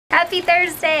Happy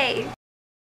Thursday!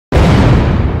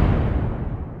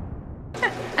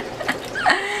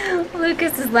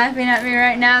 Lucas is laughing at me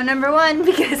right now. Number one,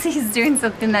 because he's doing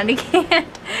something that he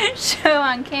can't show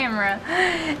on camera.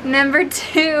 Number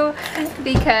two,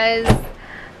 because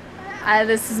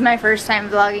this is my first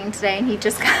time vlogging today and he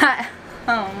just got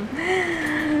home.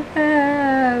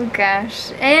 Oh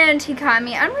gosh. And he caught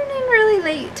me. I'm running really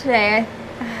late today.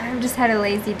 I've just had a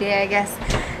lazy day, I guess,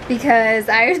 because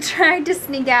I tried to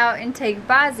sneak out and take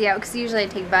Bozzy out, because usually I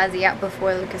take Bozzy out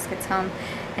before Lucas gets home,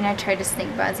 and I tried to sneak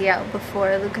Bozzy out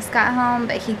before Lucas got home,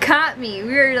 but he caught me.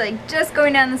 We were like just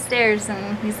going down the stairs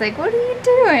and he's like, what are you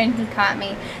doing? He caught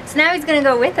me. So now he's gonna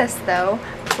go with us though.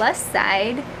 Plus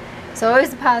side. So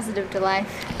always a positive to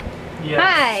life. Yes.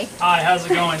 Hi. Hi, how's it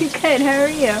going? Good, how are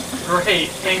you? Great,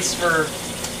 thanks for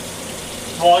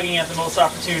vlogging at the most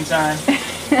opportune time.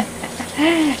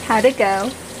 How'd it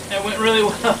go? It went really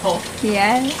well.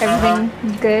 Yeah,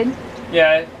 everything good?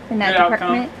 Yeah, In that good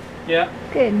department? outcome. Yeah.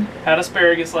 Good. Had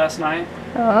asparagus last night.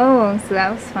 Oh, so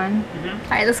that was fun.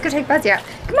 Alright, let's go take Buzzy out.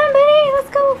 Come on, buddy, let's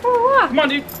go for a walk. Come on,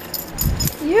 dude.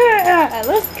 Yeah,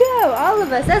 let's go. All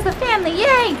of us as a family,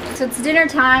 yay! So it's dinner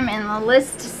time and the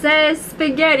list says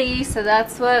spaghetti, so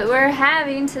that's what we're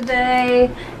having today.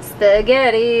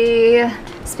 Spaghetti.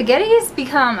 Spaghetti has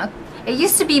become it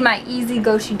used to be my easy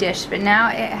go-to dish, but now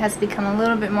it has become a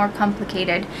little bit more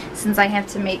complicated since I have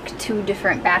to make 2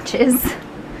 different batches.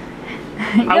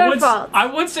 Your fault. I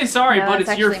would say sorry, No, but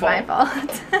it's your fault. my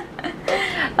fault.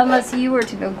 Unless you were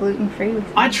to go gluten-free with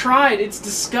me. I tried. It's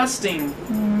disgusting.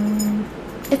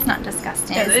 It's not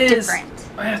disgusting. It it's is.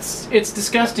 different. It's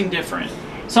disgusting different.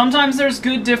 Sometimes there's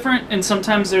good different, and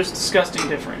sometimes there's disgusting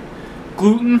different.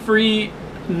 Gluten-free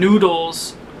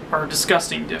noodles are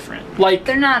disgusting different. Like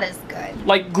they're not as good.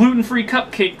 Like gluten-free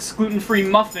cupcakes, gluten-free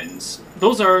muffins.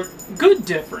 Those are good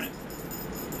different.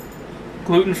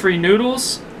 Gluten-free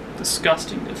noodles,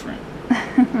 disgusting different.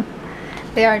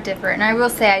 They are different. And I will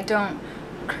say I don't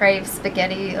crave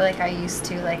spaghetti like I used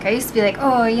to. Like I used to be like,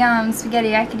 oh yum,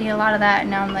 spaghetti, I could eat a lot of that. And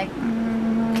now I'm like,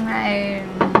 I'm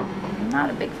not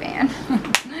a big fan.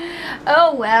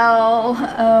 Oh well,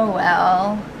 oh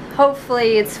well.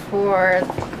 Hopefully it's for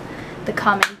the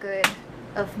common good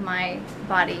of my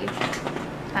body.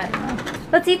 I don't know.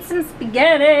 Let's eat some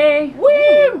spaghetti.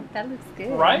 Woo! That looks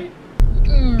good. Right?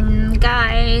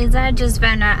 Guys, I just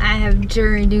found out I have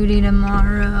jury duty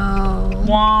tomorrow.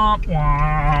 Womp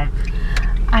womp.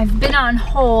 I've been on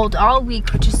hold all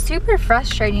week, which is super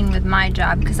frustrating with my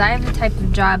job because I have a type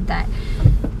of job that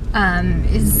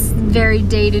is very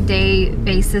day-to-day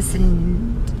basis,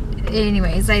 and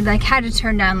anyways, I like had to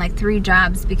turn down like 3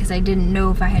 jobs because I didn't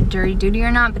know if I had jury duty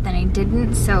or not, but then I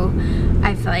didn't, so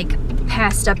I've like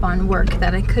passed up on work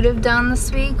that I could have done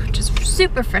this week, which is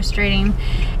super frustrating.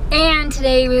 And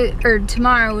today, or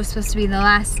tomorrow, was supposed to be the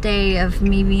last day of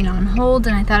me being on hold,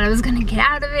 and I thought I was gonna get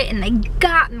out of it, and they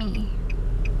got me.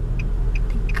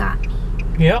 They got me.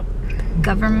 Yep. The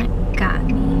government got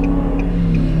me.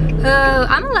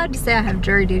 I'm allowed to say I have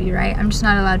jury duty, right? I'm just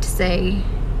not allowed to say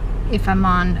if I'm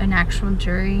on an actual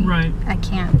jury. Right. I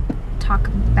can't talk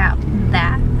about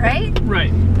that, right?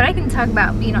 Right. But I can talk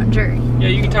about being on jury. Yeah,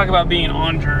 you can talk about being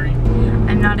on jury.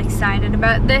 I'm not excited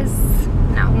about this.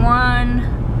 Not one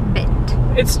bit.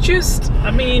 It's just, I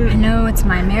mean, I know it's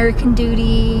my American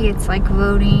duty, it's like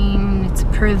voting, it's a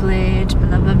privilege,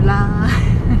 blah blah blah.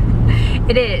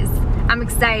 It is. I'm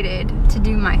excited to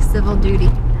do my civil duty.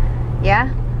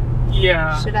 Yeah?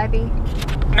 yeah. Should I be?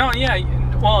 No, yeah.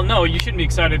 Well, no, you shouldn't be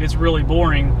excited. It's really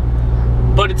boring.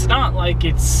 But it's not like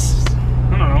it's,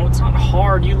 I don't know, it's not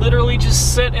hard. You literally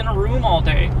just sit in a room all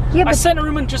day. Yeah, I but sat in a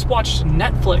room and just watched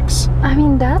Netflix I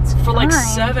mean, that's for fine, like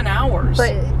 7 hours.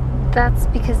 But that's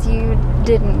because you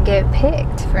didn't get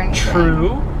picked for anything.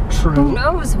 True, true. Who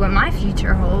knows what my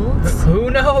future holds?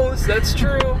 Who knows? That's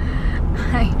true.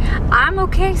 I'm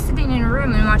okay sitting in a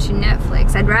room and watching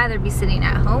Netflix. I'd rather be sitting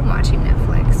at home watching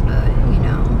Netflix, but you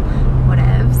know,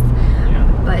 whatevs.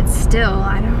 Yeah. But still,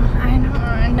 I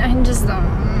just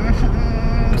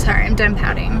don't. Sorry, I'm done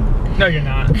pouting. No, you're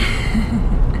not.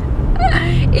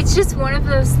 It's just one of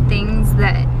those things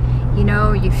that, you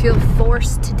know, you feel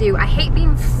forced to do. I hate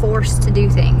being forced to do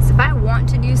things. If I want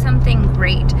to do something,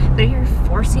 great. But if you're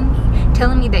forcing me,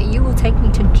 telling me that you will take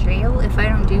me to jail if I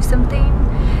don't do something,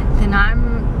 then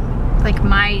I'm, like,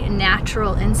 my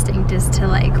natural instinct is to,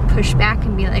 like, push back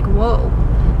and be like, whoa,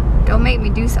 don't make me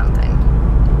do something.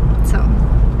 So,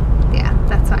 yeah,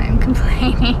 that's why I'm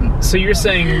complaining. So you're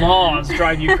saying laws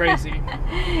drive you crazy?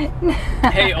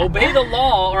 Hey, obey the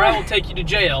law or I will take you to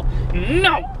jail.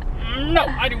 No! No,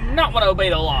 I do not want to obey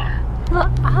the law.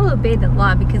 Well, I'll obey the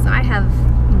law because I have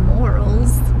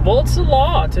morals. Well, it's the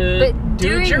law to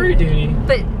do jury duty.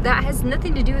 But that has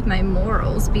nothing to do with my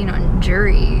morals, being on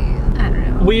jury. I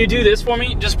don't know. Will you do this for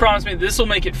me? Just promise me this will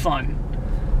make it fun.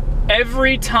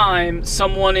 Every time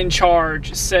someone in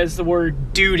charge says the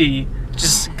word duty,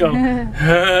 just go,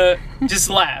 just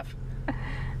laugh.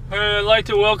 I'd like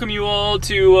to welcome you all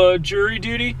to jury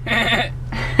duty.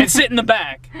 And sit in the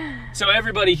back so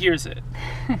everybody hears it.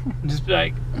 Just be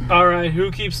like, all right,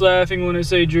 who keeps laughing when I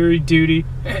say jury duty?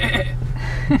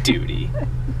 Duty.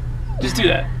 Just do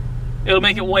that. It'll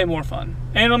make it way more fun.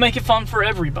 And it'll make it fun for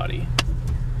everybody.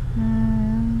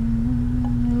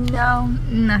 No,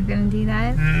 I'm not gonna do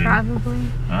that, probably.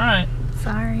 All right.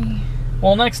 Sorry.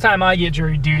 Well, next time I get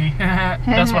jury duty,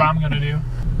 that's what I'm gonna do.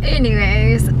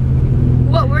 Anyways,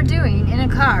 what we're doing in a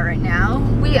car right now,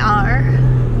 we are...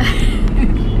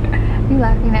 You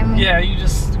laughing at me? Yeah,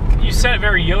 you said it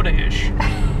very Yoda-ish.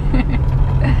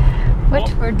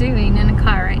 What we're doing in a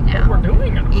car right now What we're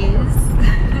doing in a car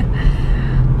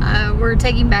is we're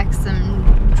taking back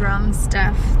some drum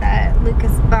stuff that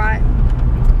Lucas bought.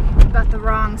 He bought the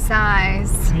wrong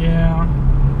size. Yeah.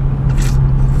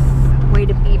 Way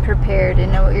to be prepared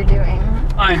and know what you're doing.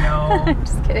 I know.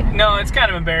 Just kidding. No, it's kind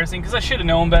of embarrassing because I should have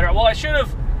known better. Well, I should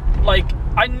have,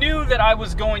 I knew that I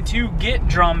was going to get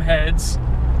drum heads,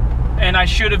 and I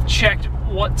should have checked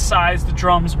what size the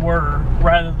drums were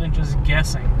rather than just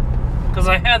guessing. Because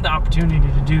I had the opportunity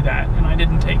to do that, and I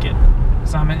didn't take it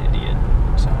because I'm an idiot.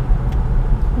 So.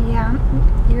 Yeah,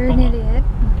 you're an idiot.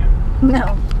 Yeah.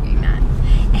 No, you're not.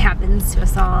 It happens to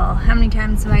us all. How many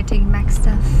times have I taken back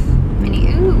stuff?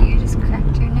 Ooh, you just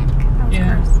cracked your neck. That was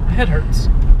Yeah, gross. my head hurts.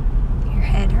 Your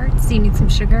head hurts? Do you need some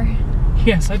sugar?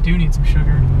 Yes, I do need some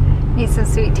sugar. Need some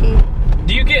sweet tea?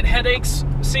 Do you get headaches?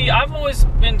 See, I've always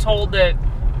been told that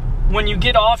when you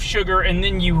get off sugar and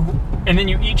then you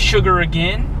eat sugar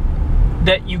again,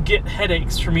 that you get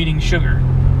headaches from eating sugar.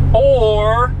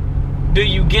 Or do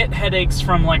you get headaches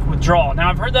from withdrawal? Now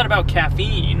I've heard that about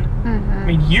caffeine. Mm-hmm. I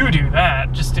mean, you do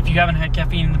that just if you haven't had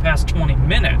caffeine in the past 20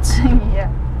 minutes. Yeah.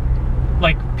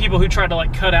 Like people who try to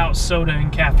cut out soda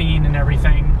and caffeine and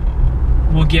everything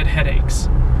will get headaches.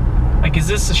 Is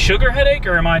this a sugar headache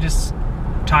or am I just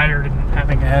tired and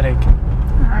having a headache?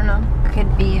 I don't know.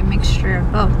 Could be a mixture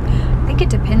of both. I think it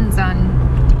depends on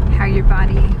how your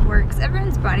body works.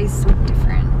 Everyone's body's so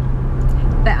different.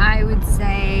 But I would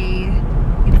say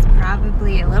it's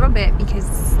probably a little bit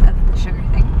because of the sugar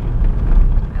thing.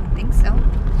 I would think so.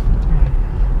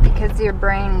 Because your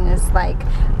brain is like,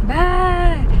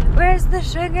 bah, where's the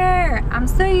sugar? I'm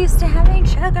so used to having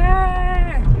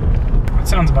sugar. That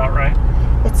sounds about right.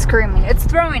 It's screaming. It's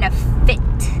throwing a fit.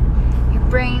 Your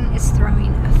brain is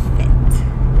throwing a fit.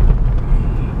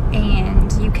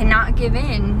 And you cannot give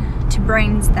in to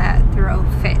brains that throw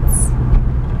fits.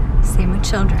 Same with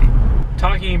children.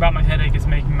 Talking about my headache is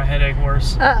making my headache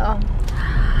worse. Uh-oh.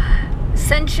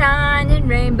 Sunshine and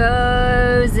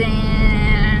rainbows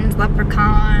and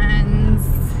leprechauns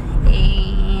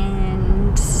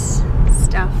and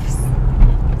stuffs.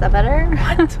 Is that better?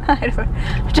 What? I don't know.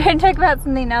 I'm trying to talk about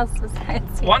something else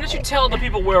besides. Why don't you tell the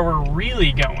people where we're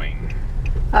really going?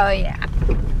 Oh yeah.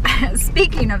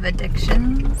 Speaking of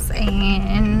addictions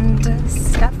and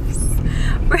stuffs,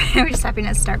 we're just stopping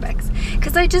at Starbucks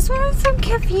because I just wanted some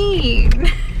caffeine.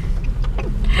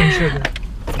 And sugar.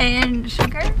 And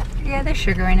sugar? Yeah, there's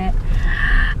sugar in it.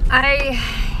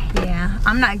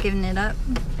 I'm not giving it up.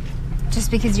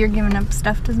 Just because you're giving up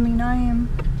stuff doesn't mean I am.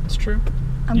 It's true.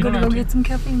 I'm You gonna don't go have get some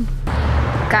caffeine.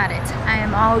 Got it. I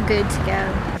am all good to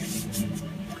go.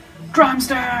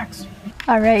 Drumsticks!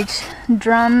 Alright,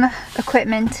 drum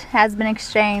equipment has been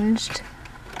exchanged.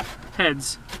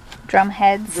 Heads. Drum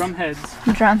heads. Drum heads.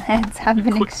 Drum heads have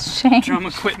been exchanged. Drum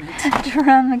equipment.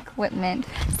 Drum equipment.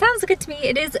 Sounds good to me.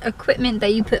 It is equipment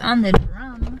that you put on the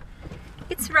drum.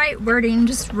 It's right wording,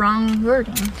 just wrong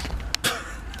wording.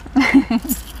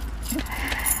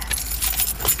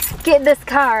 Get this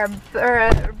car,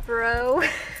 bro.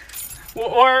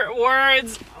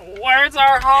 Words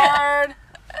are hard.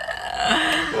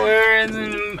 Words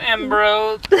and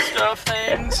bro stuff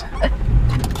things.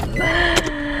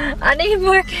 I need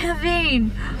more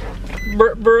caffeine.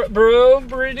 Brood.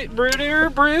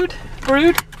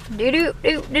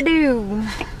 Do.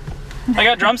 I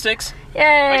got drumsticks. Yay.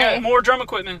 I got more drum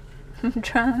equipment.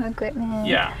 Drum equipment.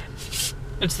 Yeah.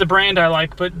 It's the brand I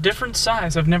like, but different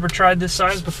size. I've never tried this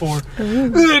size before.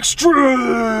 Ooh.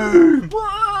 Extreme!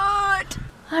 What?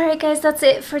 Alright guys, that's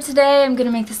it for today. I'm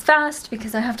gonna make this fast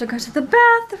because I have to go to the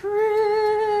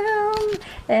bathroom.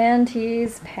 And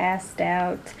he's passed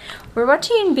out. We're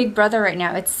watching Big Brother right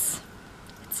now. It's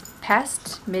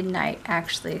past midnight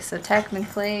actually. So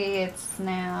technically it's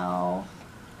now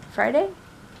Friday?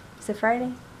 Is it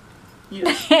Friday?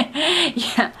 Yes.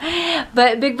 Yeah,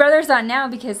 but Big Brother's on now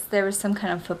because there was some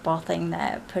kind of football thing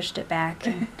that pushed it back.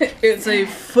 It's a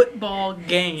football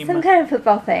game. Some kind of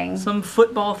football thing. Some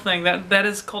football thing. That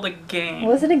is called a game.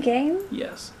 Was it a game?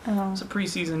 Yes. Oh. It's a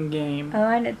preseason game. Oh,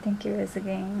 I didn't think it was a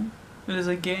game. It is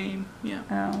a game, yeah.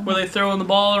 Oh. Where they throwing the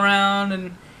ball around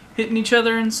and hitting each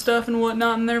other and stuff and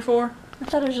whatnot, and therefore. I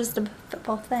thought it was just a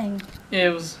football thing. Yeah,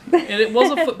 it was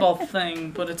a football thing,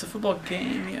 but it's a football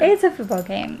game, yeah. It's a football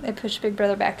game. It pushed Big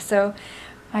Brother back, so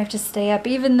I have to stay up,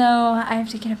 even though I have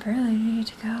to get up early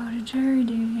to go to jury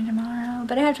duty tomorrow.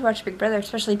 But I have to watch Big Brother,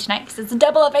 especially tonight, because it's a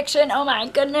double eviction. Oh my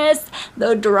goodness,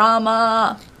 the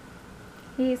drama.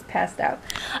 He's passed out.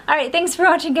 Alright, thanks for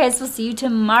watching, guys. We'll see you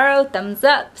tomorrow. Thumbs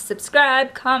up,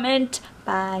 subscribe, comment.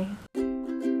 Bye.